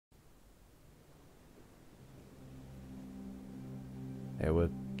There were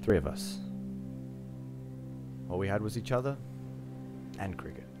 3 of us. All we had was each other and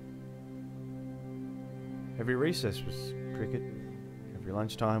cricket. Every recess was cricket. Every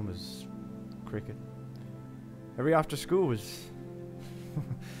lunchtime was cricket. Every after school was...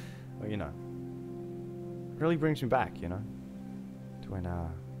 well, you know. It really brings me back, you know, to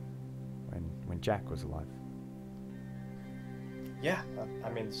when Jack was alive. Yeah, I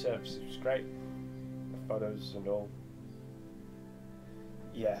mean, the service was great. The photos and all.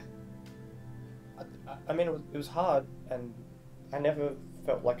 Yeah. I mean, it was hard, and I never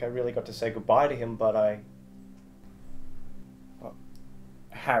felt like I really got to say goodbye to him, but well,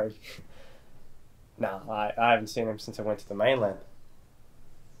 Harry. No, I haven't seen him since I went to the mainland.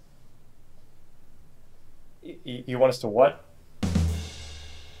 You want us to what?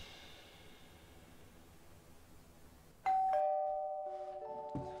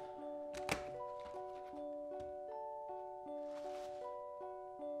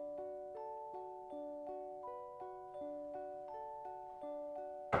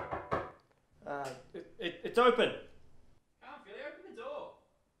 It's open. Come on, Philly, open the door.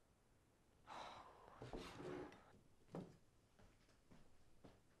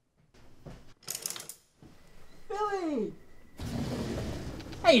 Billy!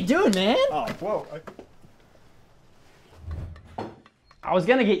 How you doing, man? Oh, whoa. I was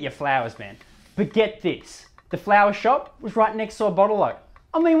gonna get you flowers, man. But get this. The flower shop was right next to a bottle oak.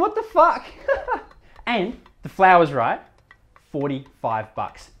 I mean, what the fuck? And the flowers, right? 45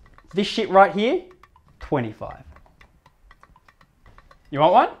 bucks. This shit right here, 25. You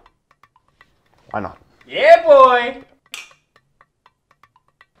want one? Why not? Yeah, boy!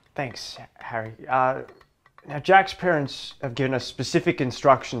 Thanks, Harry. Now, Jack's parents have given us specific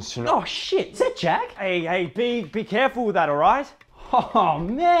instructions to not... Oh shit, is that Jack? Hey, be careful with that, alright? Oh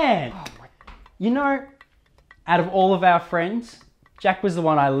man! You know, out of all of our friends, Jack was the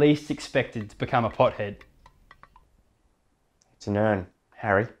one I least expected to become a pothead. It's an urn,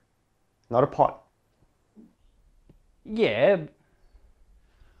 Harry. Not a pot. Yeah.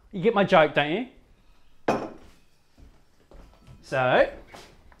 You get my joke, don't you? So,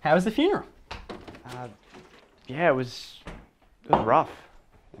 how was the funeral? Yeah, it was rough,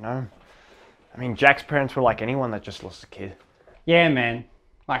 you know? I mean, Jack's parents were like anyone that just lost a kid. Yeah, man.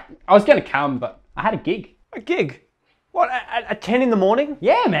 Like, I was gonna come, but I had a gig. A gig? What, at 10 in the morning?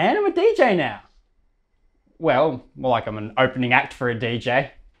 Yeah, man, I'm a DJ now. Well, more like I'm an opening act for a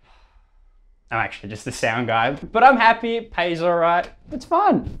DJ. I'm actually just the sound guy, but I'm happy, it pays all right. It's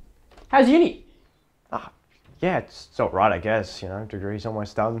fun. How's uni? Yeah, it's all right, I guess, you know, degree's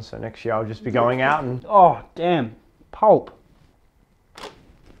almost done, so next year I'll just be going out and... Oh, damn. Pulp. Oh,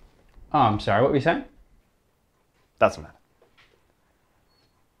 I'm sorry, what were you saying? Doesn't matter.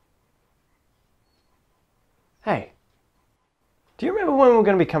 Hey, do you remember when we were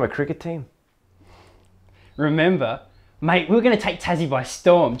going to become a cricket team? Remember? Mate, we were going to take Tassie by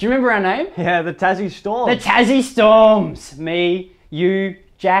storm. Do you remember our name? Yeah, the Tassie Storm. The Tassie Storms. Me, you,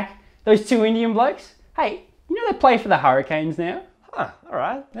 Jack, those 2 Indian blokes. Hey, you know they play for the Hurricanes now? Huh, all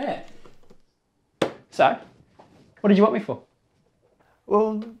right. Yeah. So, what did you want me for?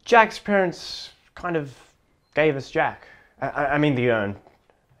 Well, Jack's parents kind of gave us Jack. I mean the urn.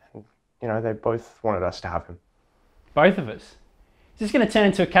 You know, they both wanted us to have him. Both of us? Is this going to turn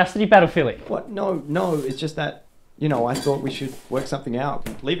into a custody battle, Philly? What? No, it's just that, you know, I thought we should work something out.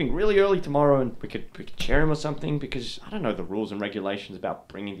 Leaving really early tomorrow and we could share him or something because I don't know the rules and regulations about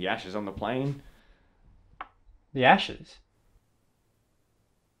bringing the ashes on the plane. The ashes?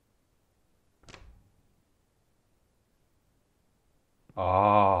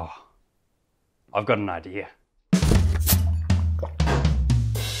 Oh, I've got an idea.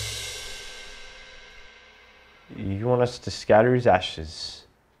 You want us to scatter his ashes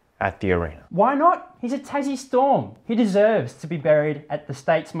at the arena? Why not? He's a Tassie Storm. He deserves to be buried at the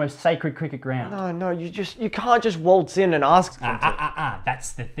state's most sacred cricket ground. No, you can't just waltz in and ask them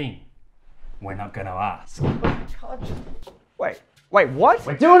That's the thing. We're not going to ask. Wait, what?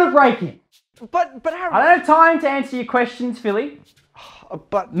 We're doing a break-in. But Harry... I don't have time to answer your questions, Philly.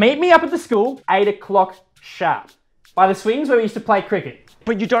 But Meet me up at the school, 8 o'clock sharp. By the swings where we used to play cricket.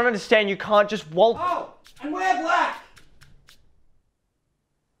 you don't understand, you can't just waltz... Oh, and wear black!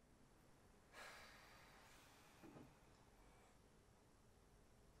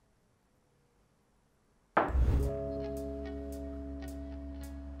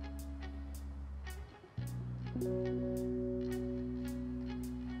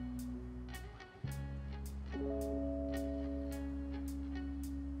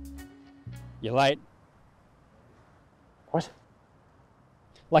 You're late. What?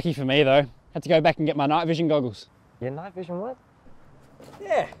 Lucky for me though. Had to go back and get my night vision goggles. Your night vision what?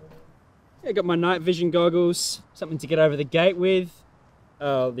 Yeah. I got my night vision goggles, something to get over the gate with,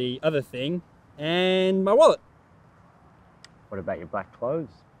 the other thing, and my wallet. What about your black clothes?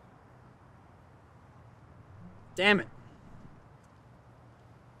 Damn it.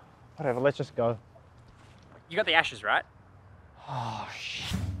 Whatever, let's just go. You got the ashes, right? Oh,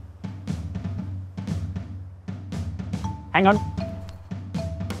 shit. Hang on.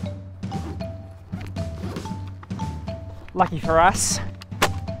 Lucky for us,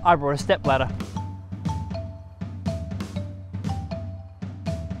 I brought a step ladder.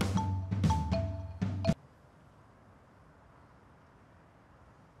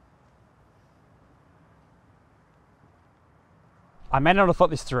 I may not have thought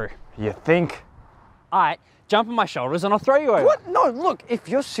this through. You think? Alright, jump on my shoulders and I'll throw you over. What? No, look, if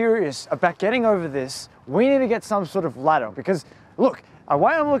you're serious about getting over this, we need to get some sort of ladder because, look, the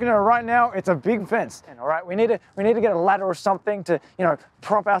way I'm looking at it right now, it's a big fence. All right, we need to get a ladder or something to, you know,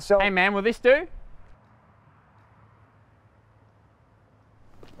 prop ourselves. Hey man, will this do?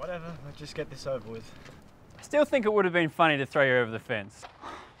 Whatever, let's just get this over with. I still think it would have been funny to throw you over the fence.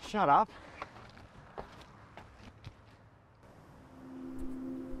 Shut up.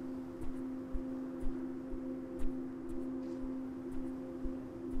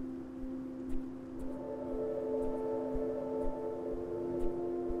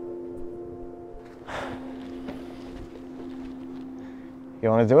 You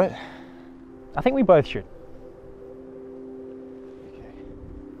want to do it? I think we both should.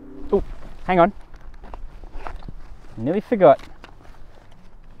 Oh, hang on. Nearly forgot.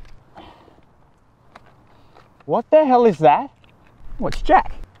 What the hell is that? What's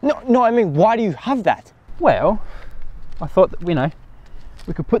Jack? No, I mean, why do you have that? Well, I thought that, you know,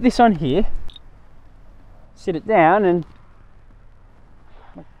 we could put this on here, sit it down and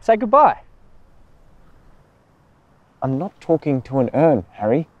say goodbye. I'm not talking to an urn,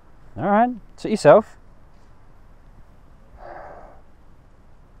 Harry. All right, suit yourself.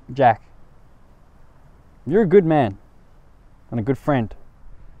 Jack, you're a good man and a good friend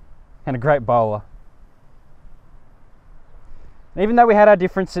and a great bowler. And even though we had our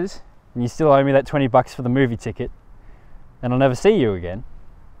differences and you still owe me that $20 for the movie ticket and I'll never see you again,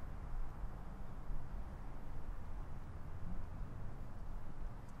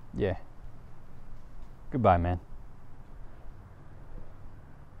 yeah, goodbye, man.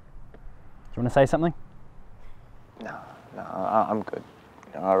 Do you want to say something? No, I'm good.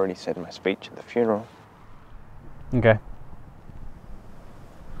 You know, I already said my speech at the funeral. Okay.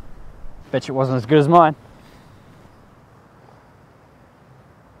 Bet you it wasn't as good as mine.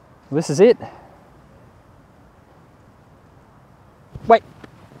 Well, this is it. Wait,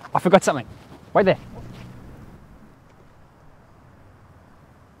 I forgot something. Wait there.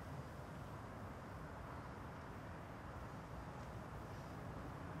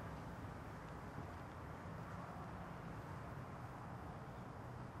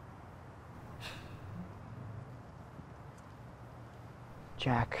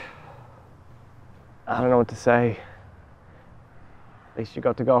 Jack, I don't know what to say. At least you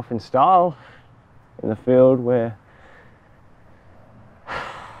got to go off in style in the field where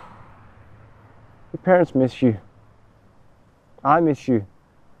your parents miss you. I miss you.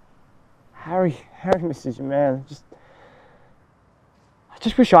 Harry misses you, man. I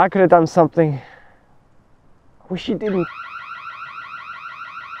just wish I could have done something. I wish you didn't.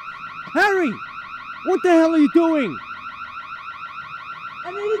 Harry! What the hell are you doing? I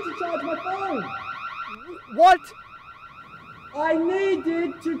needed to charge my phone. What? I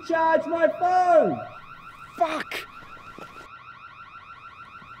needed to charge my phone. Fuck!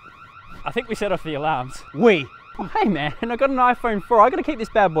 I think we set off the alarms. We. Oh, hey man, I got an iPhone 4. I gotta keep this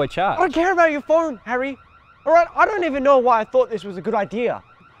bad boy I charged. don't care about your phone, Harry. All right, I don't even know why I thought this was a good idea.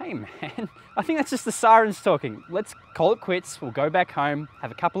 Hey man, I think that's just the sirens talking. Let's call it quits. We'll go back home,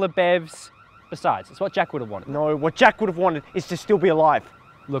 have a couple of bevs. Besides, it's what Jack would have wanted. No, what Jack would have wanted is to still be alive.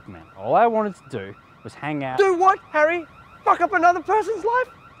 Look man, all I wanted to do was hang out. Do what, Harry? Fuck up another person's life?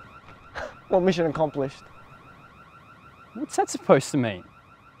 Well, mission accomplished. What's that supposed to mean?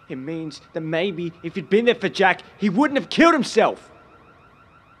 It means that maybe if you'd been there for Jack, he wouldn't have killed himself.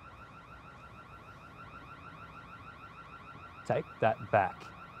 Take that back.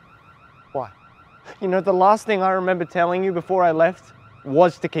 Why? You know, the last thing I remember telling you before I left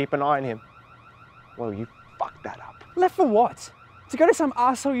was to keep an eye on him. Well, you fucked that up. Left for what? To go to some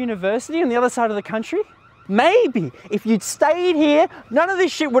arsehole university on the other side of the country? Maybe if you'd stayed here, none of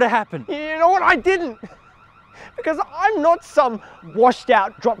this shit would have happened. You know what? I didn't. Because I'm not some washed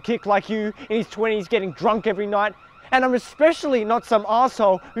out dropkick like you in his 20s getting drunk every night. And I'm especially not some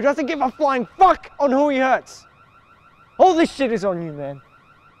arsehole who doesn't give a flying fuck on who he hurts. All this shit is on you, man.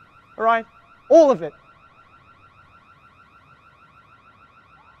 All right? All of it.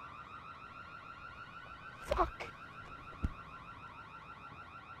 Fuck.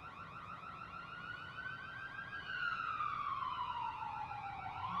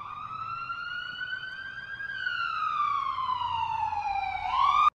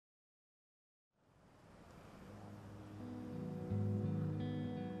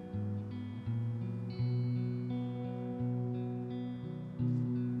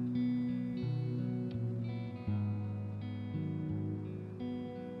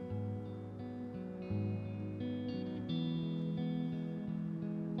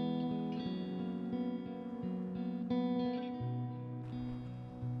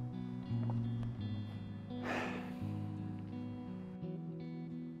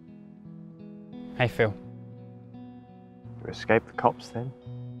 Hey, Phil. You escaped the cops then?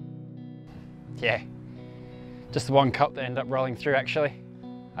 Yeah. Just the one cop that ended up rolling through, actually.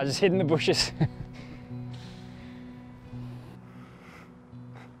 I just hid in the bushes.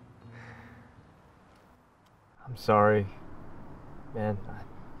 I'm sorry. Man,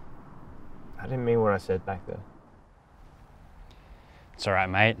 I didn't mean what I said back there. It's all right,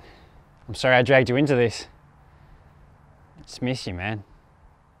 mate. I'm sorry I dragged you into this. I just miss you, man.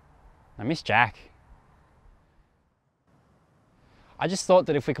 I miss Jack. I just thought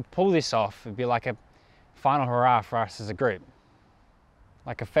that if we could pull this off, it'd be like a final hurrah for us as a group.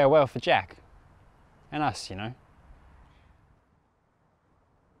 Like a farewell for Jack. And us, you know.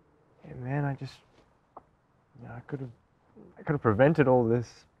 Yeah, man, I could have prevented all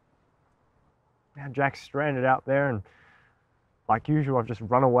this. Now Jack's stranded out there, and like usual, I've just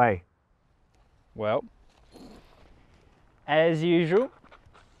run away. Well, as usual,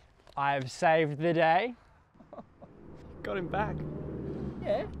 I've saved the day. Got him back.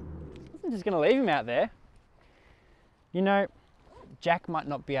 Yeah, I'm just gonna leave him out there. You know, Jack might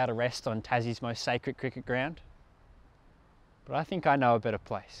not be able to rest on Tassie's most sacred cricket ground, but I think I know a better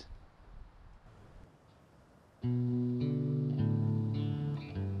place.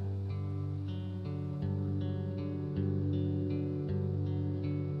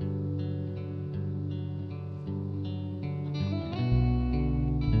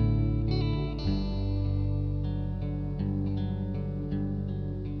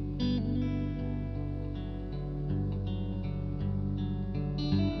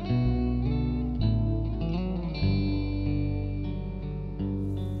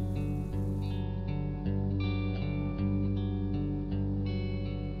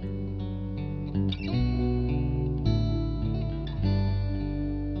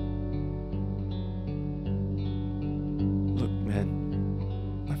 Look,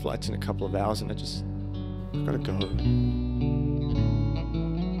 man, my flight's in a couple of hours and I gotta go.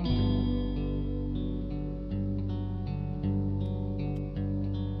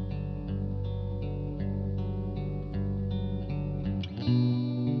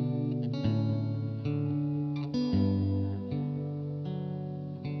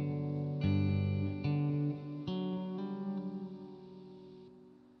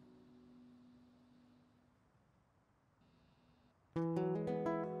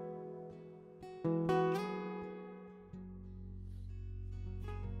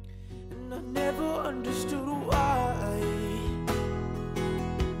 And I never understood why.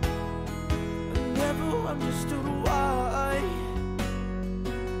 I never understood why.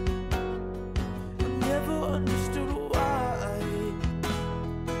 I never understood why.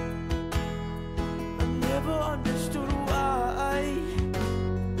 I never understood why.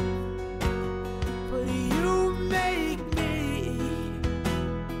 But you make me.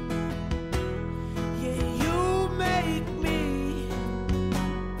 Yeah, you make me.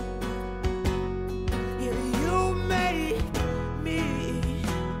 Yeah, you make me.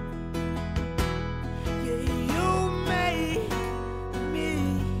 Yeah, you make me.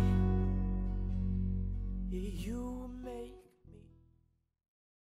 Yeah, you